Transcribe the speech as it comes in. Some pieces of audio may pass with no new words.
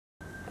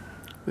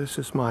This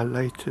is my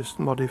latest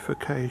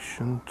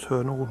modification to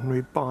an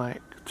ordinary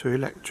bike to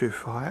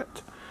electrify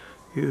it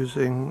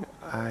using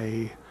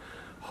a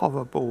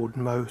hoverboard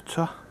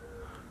motor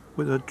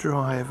with a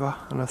driver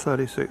and a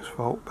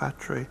 36-volt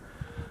battery.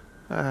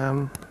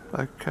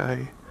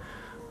 Okay,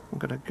 I'm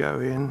going to go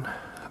in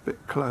a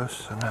bit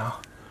closer now.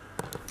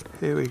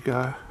 Here we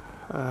go.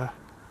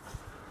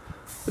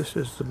 This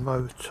is the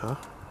motor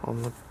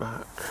on the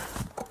back.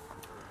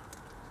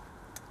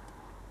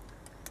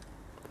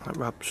 That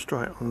rubs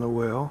straight on the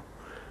wheel.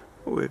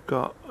 We've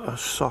got a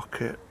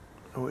socket,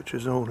 which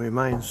is an ordinary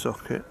main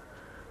socket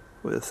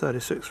with a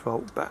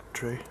 36-volt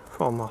battery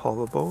from a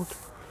hoverboard,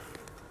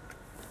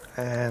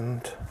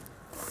 and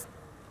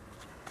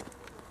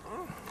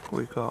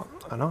we've got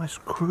an ice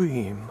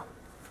cream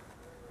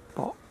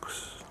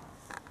box,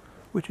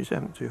 which is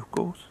empty of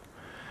course,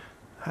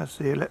 has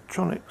the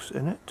electronics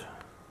in it,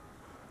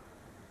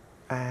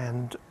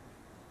 and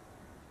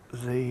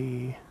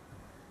the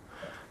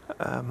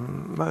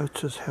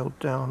motor's held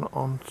down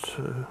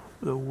onto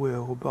the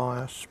wheel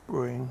by a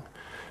spring,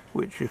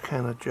 which you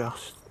can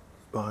adjust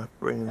by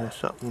bringing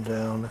this up and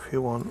down if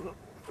you want,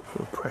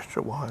 for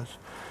pressure wise.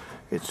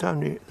 It's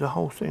only, the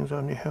whole thing's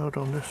only held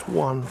on this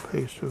one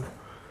piece of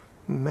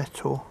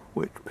metal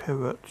which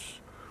pivots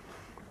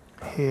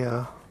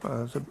here.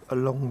 There's a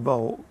long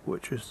bolt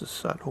which is the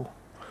saddle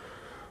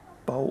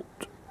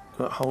bolt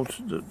that holds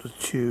the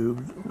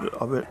tube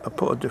of it. I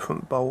put a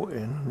different bolt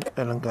in, an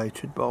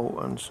elongated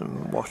bolt, and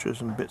some washers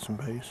and bits and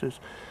pieces.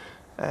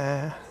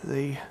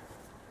 The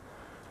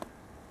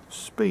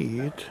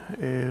speed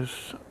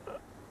is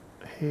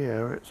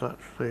here. It's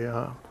actually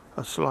a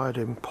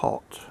sliding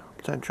pot,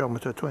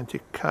 potentiometer 20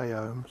 k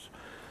ohms,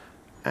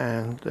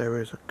 and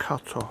there is a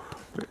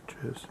cut-off which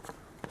is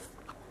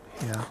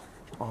here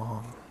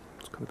on.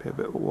 It's going to be a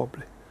bit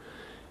wobbly.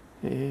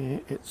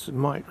 It's a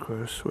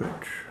micro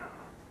switch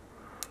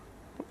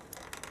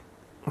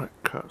that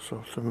cuts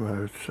off the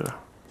motor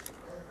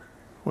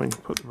when you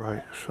put the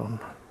brakes on.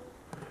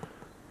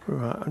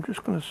 Right, I'm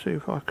just going to see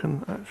if I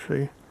can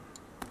actually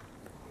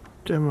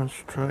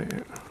demonstrate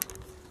it.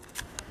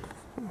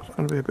 It's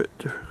going to be a bit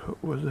difficult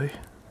with the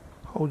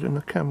holding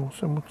the camera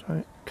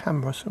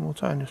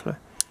simultaneously,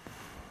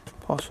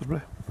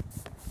 possibly.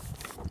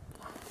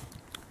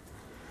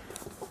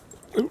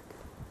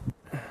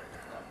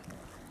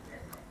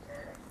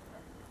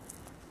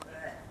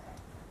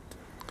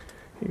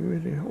 You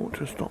really ought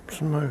to stop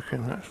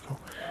smoking, that's all.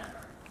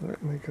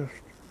 Let me just...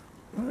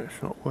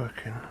 it's not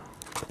working.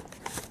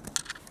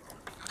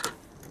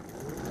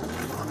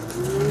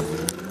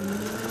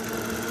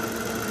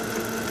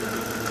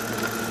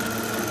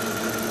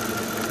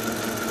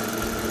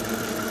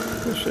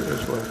 Yes, it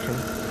is working.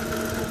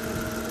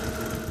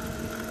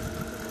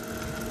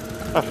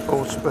 At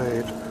full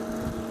speed.